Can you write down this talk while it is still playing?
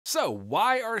So,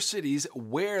 why are cities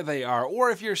where they are? Or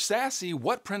if you're sassy,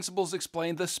 what principles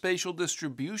explain the spatial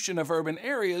distribution of urban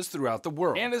areas throughout the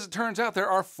world? And as it turns out, there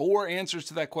are 4 answers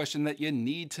to that question that you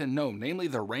need to know, namely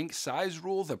the rank size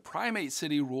rule, the primate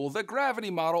city rule, the gravity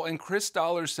model, and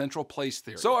Christaller's central place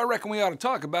theory. So I reckon we ought to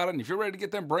talk about it, and if you're ready to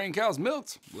get them brain cows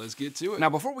milked, let's get to it. Now,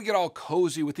 before we get all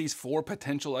cozy with these 4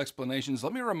 potential explanations,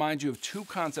 let me remind you of 2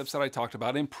 concepts that I talked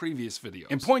about in previous videos.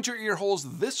 And point your ear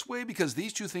holes this way because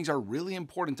these 2 things are really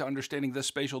important to understanding the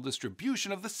spatial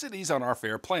distribution of the cities on our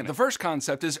fair planet. The first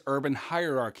concept is urban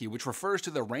hierarchy, which refers to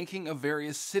the ranking of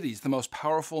various cities, the most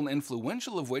powerful and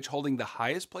influential of which holding the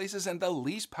highest places and the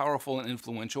least powerful and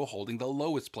influential holding the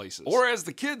lowest places. Or as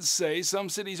the kids say, some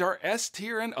cities are S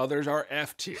tier and others are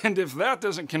F tier. And if that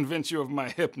doesn't convince you of my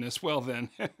hipness, well then,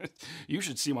 you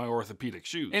should see my orthopedic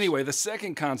shoes. Anyway, the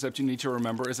second concept you need to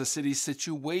remember is a city's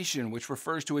situation, which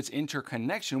refers to its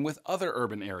interconnection with other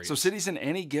urban areas. So cities in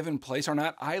any given place are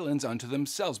not islands unto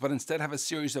themselves, but instead have a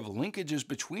series of linkages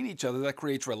between each other that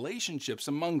creates relationships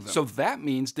among them. So that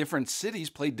means different cities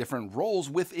play different roles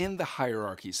within the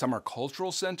hierarchy. Some are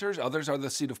cultural centers, others are the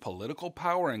seat of political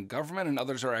power and government, and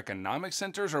others are economic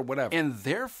centers or whatever. And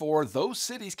therefore, those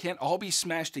cities can't all be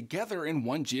smashed together in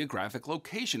one geographic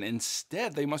location.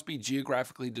 Instead, they must be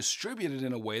geographically distributed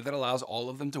in a way that allows all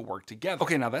of them to work together.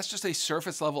 Okay, now that's just a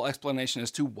surface level explanation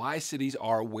as to why cities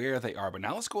are where they are, but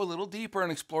now let's go a little deeper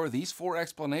and explore these 4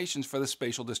 explanations for the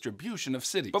spatial distribution of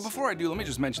cities. But before I do, let me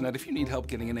just mention that if you need help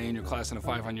getting an A in your class and a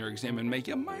 5 on your exam in May,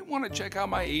 you might want to check out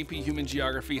my AP Human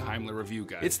Geography Heimler review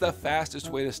guide. It's the fastest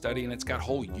way to study, and it's got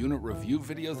whole unit review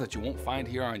videos that you won't find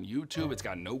here on YouTube. It's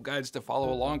got note guides to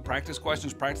follow along, practice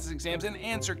questions, practice exams, and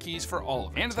answer keys for all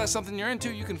of it. And if that's something you're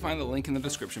into, you can find the link in the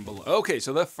description below. Okay,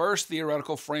 so the first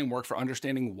theoretical framework for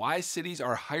understanding why cities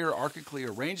are hierarchically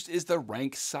arranged is the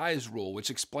rank size rule, which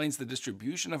explains the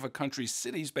distribution of a country's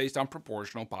cities based on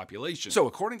proportional population. So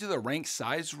according to the rank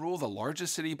size rule, the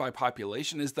largest city by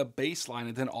population is the baseline,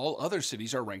 and then all other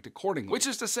cities are ranked accordingly, which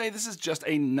is to say this is just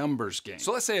a numbers game.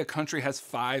 So let's say a country has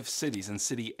 5 cities and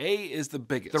city A is the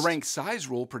biggest. The rank size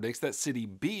rule predicts that city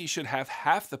B should have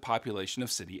half the population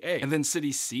of city A, and then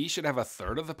city C should have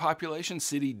 1/3 of the population,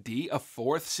 city D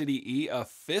 1/4, city E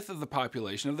 1/5 of the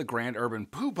population of the grand urban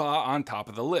poobah on top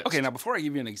of the list. Okay, now before I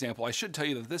give you an example, I should tell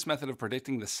you that this method of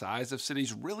predicting the size of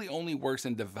cities really only works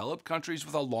in developed countries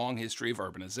with a long history of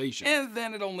urbanization, and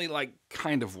then it only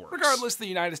kind of works. Regardless, the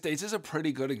United States is a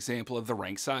pretty good example of the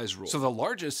rank size rule. So the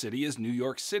largest city is New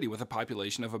York City with a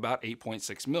population of about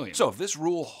 8.6 million. So if this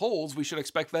rule holds, we should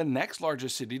expect the next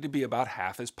largest city to be about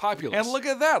half as populous. And look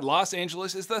at that, Los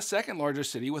Angeles is the second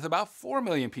largest city with about 4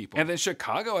 million people. And then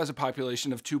Chicago has a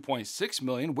population of 2.6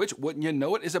 million, which, wouldn't you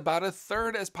know it, is about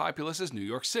 1/3 as populous as New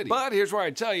York City. But here's where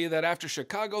I tell you that after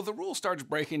Chicago, the rule starts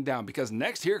breaking down, because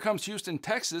next here comes Houston,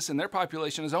 Texas, and their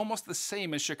population is almost the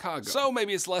same as Chicago. So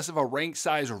maybe it's less of a rank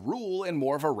size rule and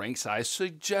more of a rank size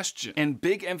suggestion. And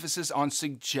big emphasis on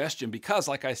suggestion, because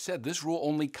like I said, this rule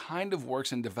only kind of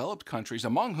works in developed countries,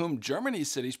 among whom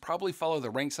Germany's cities probably follow the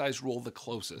rank size rule the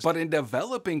closest. But in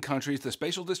developing countries, the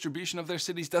spatial distribution of their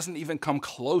cities doesn't even come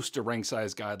close to rank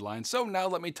size guidelines. So now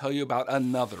let me tell you about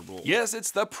another rule. Yes,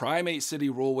 it's the Primate City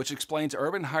Rule, which explains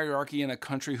urban hierarchy in a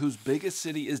country whose biggest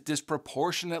city is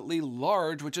disproportionately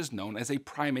large, which is known as a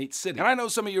primate city. And I know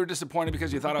some of you are disappointed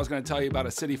because you thought I was going to tell you about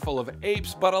a city full of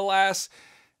apes, but alas,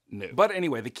 no. But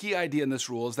anyway, the key idea in this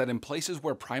rule is that in places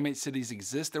where primate cities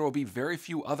exist, there will be very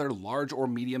few other large or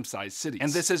medium-sized cities.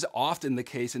 And this is often the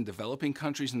case in developing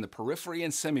countries in the periphery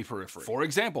and semi-periphery. For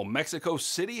example, Mexico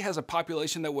City has a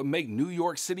population that would make New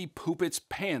York City poop its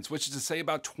pants, which is to say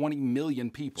about 20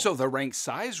 million people. So the rank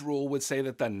size rule would say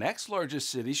that the next largest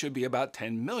city should be about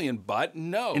 10 million, but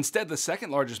no. Instead, the second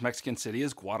largest Mexican city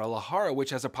is Guadalajara,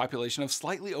 which has a population of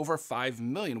slightly over 5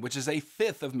 million, which is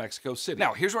 1/5 of Mexico City.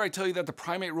 Now, here's where I tell you that the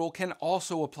primate rule can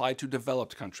also apply to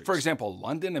developed countries. For example,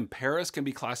 London and Paris can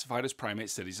be classified as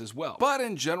primate cities as well. But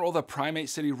in general, the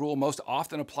primate city rule most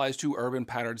often applies to urban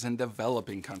patterns in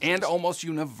developing countries. And almost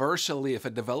universally, if a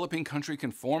developing country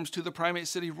conforms to the primate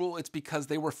city rule, it's because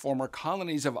they were former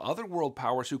colonies of other world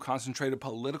powers who concentrated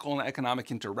political and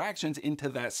economic interactions into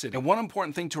that city. And one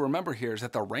important thing to remember here is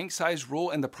that the rank size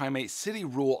rule and the primate city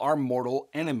rule are mortal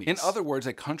enemies. In other words,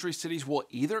 a country's cities will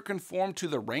either conform to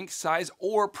the rank size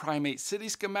or primate city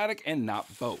schematic schematic and not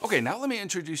both. Okay, now let me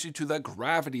introduce you to the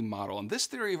gravity model, and this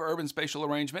theory of urban spatial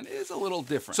arrangement is a little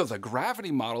different. So the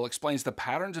gravity model explains the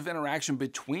patterns of interaction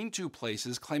between two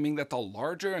places, claiming that the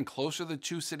larger and closer the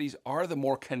two cities are, the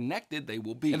more connected they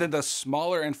will be. And then the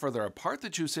smaller and further apart the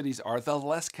two cities are, the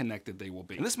less connected they will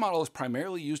be. And this model is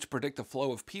primarily used to predict the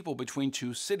flow of people between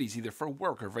two cities, either for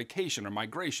work or vacation or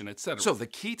migration, etc. So the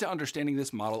key to understanding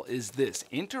this model is this: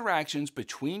 interactions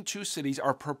between two cities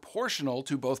are proportional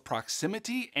to both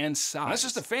proximity and size. And that's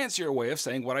just a fancier way of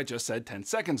saying what I just said 10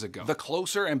 seconds ago. The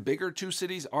closer and bigger two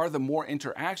cities are, the more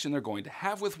interaction they're going to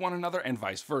have with one another, and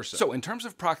vice versa. So in terms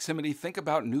of proximity, think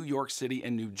about New York City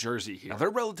and New Jersey here. Now, they're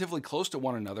relatively close to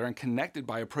one another and connected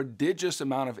by a prodigious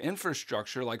amount of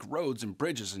infrastructure like roads and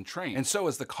bridges and trains. And so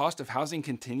as the cost of housing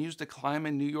continues to climb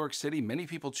in New York City, many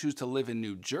people choose to live in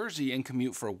New Jersey and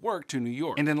commute for work to New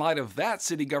York. And in light of that,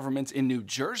 city governments in New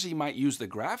Jersey might use the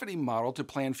gravity model to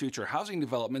plan future housing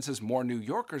developments as more New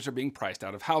Yorkers are being priced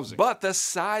out of housing. But the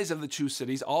size of the two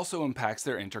cities also impacts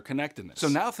their interconnectedness. So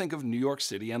now think of New York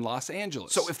City and Los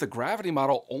Angeles. So if the gravity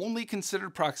model only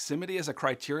considered proximity as a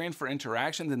criterion for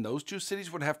interaction, then those two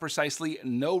cities would have precisely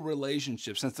no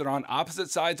relationship, since they're on opposite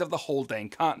sides of the whole dang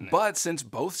continent. But since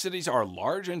both cities are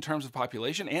large in terms of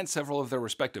population and several of their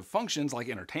respective functions, like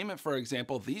entertainment for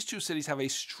example, these two cities have a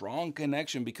strong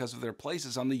connection because of their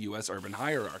places on the US urban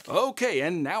hierarchy. Okay,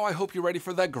 and now I hope you're ready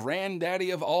for the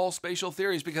granddaddy of all spatial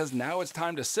theories, because now it's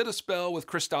time to sit a spell with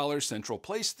Christaller's central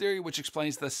place theory, which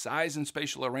explains the size and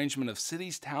spatial arrangement of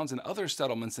cities, towns, and other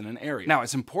settlements in an area. Now,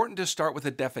 it's important to start with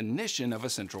a definition of a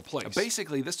central place.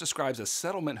 Basically, this describes a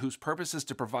settlement whose purpose is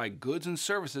to provide goods and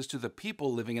services to the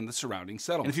people living in the surrounding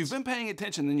settlements. And if you've been paying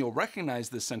attention, then you'll recognize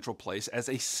this central place as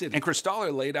a city. And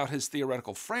Christaller laid out his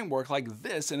theoretical framework like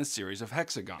this in a series of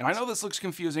hexagons. And I know this looks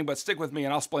confusing, but stick with me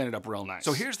and I'll explain it up real nice.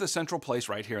 So here's the central place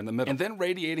right here in the middle. And then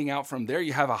radiating out from there,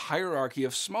 you have a hierarchy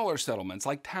of smaller settlements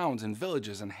like towns and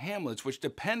villages and hamlets, which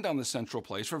depend on the central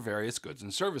place for various goods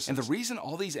and services. And the reason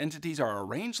all these entities are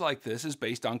arranged like this is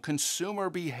based on consumer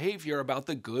behavior about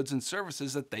the goods and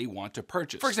services that they want to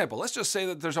purchase. For example, let's just say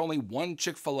that there's only one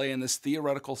Chick-fil-A in this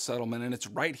theoretical settlement, and it's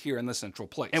right here in the central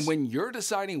place. And when you're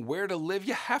deciding where to live,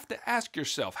 you have to ask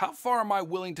yourself, how far am I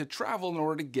willing to travel in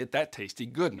order to get that tasty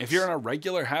goodness? If you're in a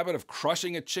regular habit of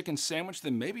crushing a chicken sandwich,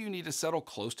 then maybe you need to settle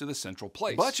close to the central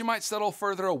place. But you might settle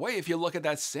further away if you look at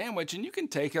that sandwich and you can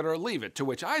take it or leave it, to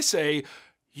which I say,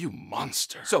 you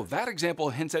monster. So that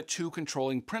example hints at two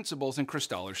controlling principles in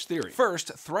Christaller's theory.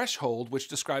 First, threshold, which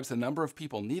describes the number of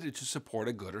people needed to support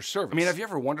a good or service. I mean, have you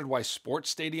ever wondered why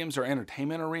sports stadiums or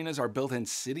entertainment arenas are built in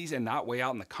cities and not way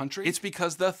out in the country? It's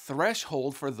because the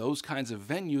threshold for those kinds of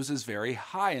venues is very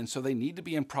high, and so they need to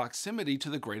be in proximity to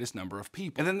the greatest number of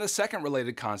people. And then the second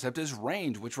related concept is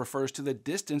range, which refers to the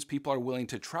distance people are willing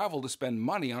to travel to spend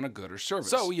money on a good or service.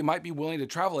 So you might be willing to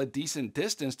travel a decent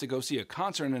distance to go see a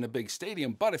concert in a big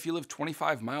stadium, but if you live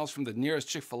 25 miles from the nearest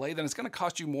Chick-fil-A, then it's going to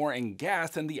cost you more in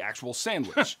gas than the actual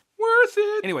sandwich. Worth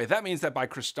it! Anyway, that means that by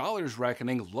Christaller's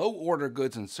reckoning, low-order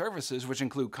goods and services, which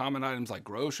include common items like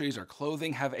groceries or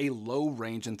clothing, have a low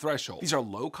range and threshold. These are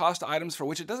low-cost items for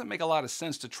which it doesn't make a lot of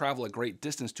sense to travel a great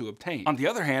distance to obtain. On the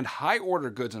other hand,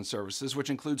 high-order goods and services, which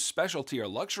include specialty or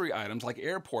luxury items like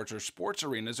airports or sports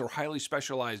arenas or highly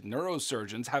specialized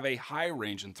neurosurgeons, have a high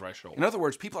range and threshold. In other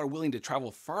words, people are willing to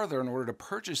travel farther in order to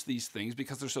purchase these things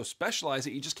because they're so specialized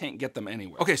that you just can't get them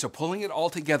anywhere. Okay, so pulling it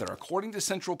all together, according to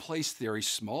central place theory,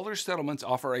 smaller settlements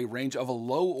offer a range of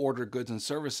low-order goods and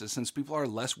services since people are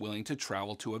less willing to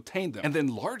travel to obtain them. And then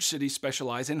large cities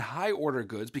specialize in high-order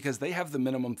goods because they have the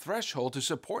minimum threshold to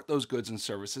support those goods and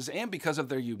services, and because of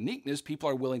their uniqueness, people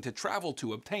are willing to travel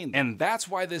to obtain them. And that's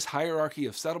why this hierarchy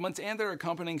of settlements and their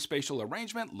accompanying spatial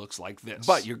arrangement looks like this.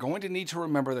 But you're going to need to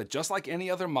remember that just like any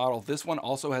other model, this one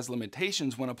also has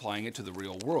limitations when applying it to the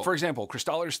real world. For example,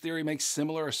 Christaller's theory makes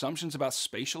similar assumptions about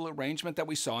spatial arrangement that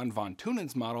we saw in von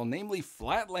Thunen's model, namely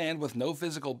flat land with no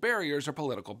physical barriers or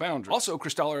political boundaries. Also,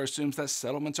 Christaller assumes that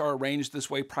settlements are arranged this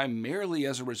way primarily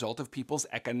as a result of people's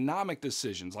economic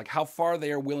decisions, like how far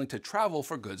they are willing to travel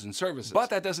for goods and services.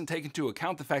 But that doesn't take into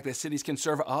account the fact that cities can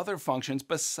serve other functions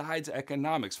besides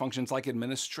economics, functions like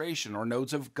administration or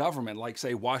nodes of government, like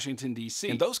say Washington, D.C.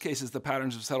 In those cases, the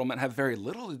patterns of settlement have very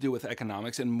little to do with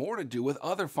economics and more to do with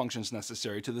other functions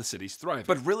necessary to the city's thriving.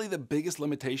 But really, the biggest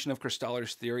limitation of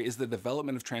Christaller's theory is the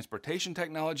development of transportation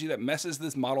technology that messes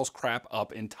this model models crap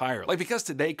up entirely. Like, because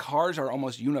today cars are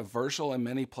almost universal in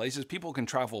many places, people can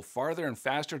travel farther and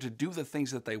faster to do the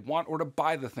things that they want or to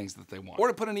buy the things that they want. Or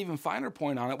to put an even finer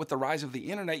point on it, with the rise of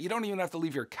the internet, you don't even have to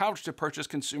leave your couch to purchase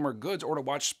consumer goods or to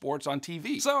watch sports on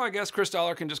TV. So I guess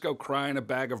Christaller can just go cry in a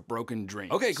bag of broken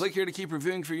dreams. Okay, click here to keep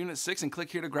reviewing for Unit 6, and click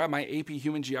here to grab my AP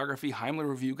Human Geography Heimler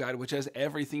Review Guide, which has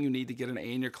everything you need to get an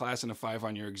A in your class and a 5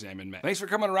 on your exam in May. Thanks for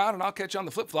coming around, and I'll catch you on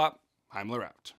the flip-flop. Heimler out.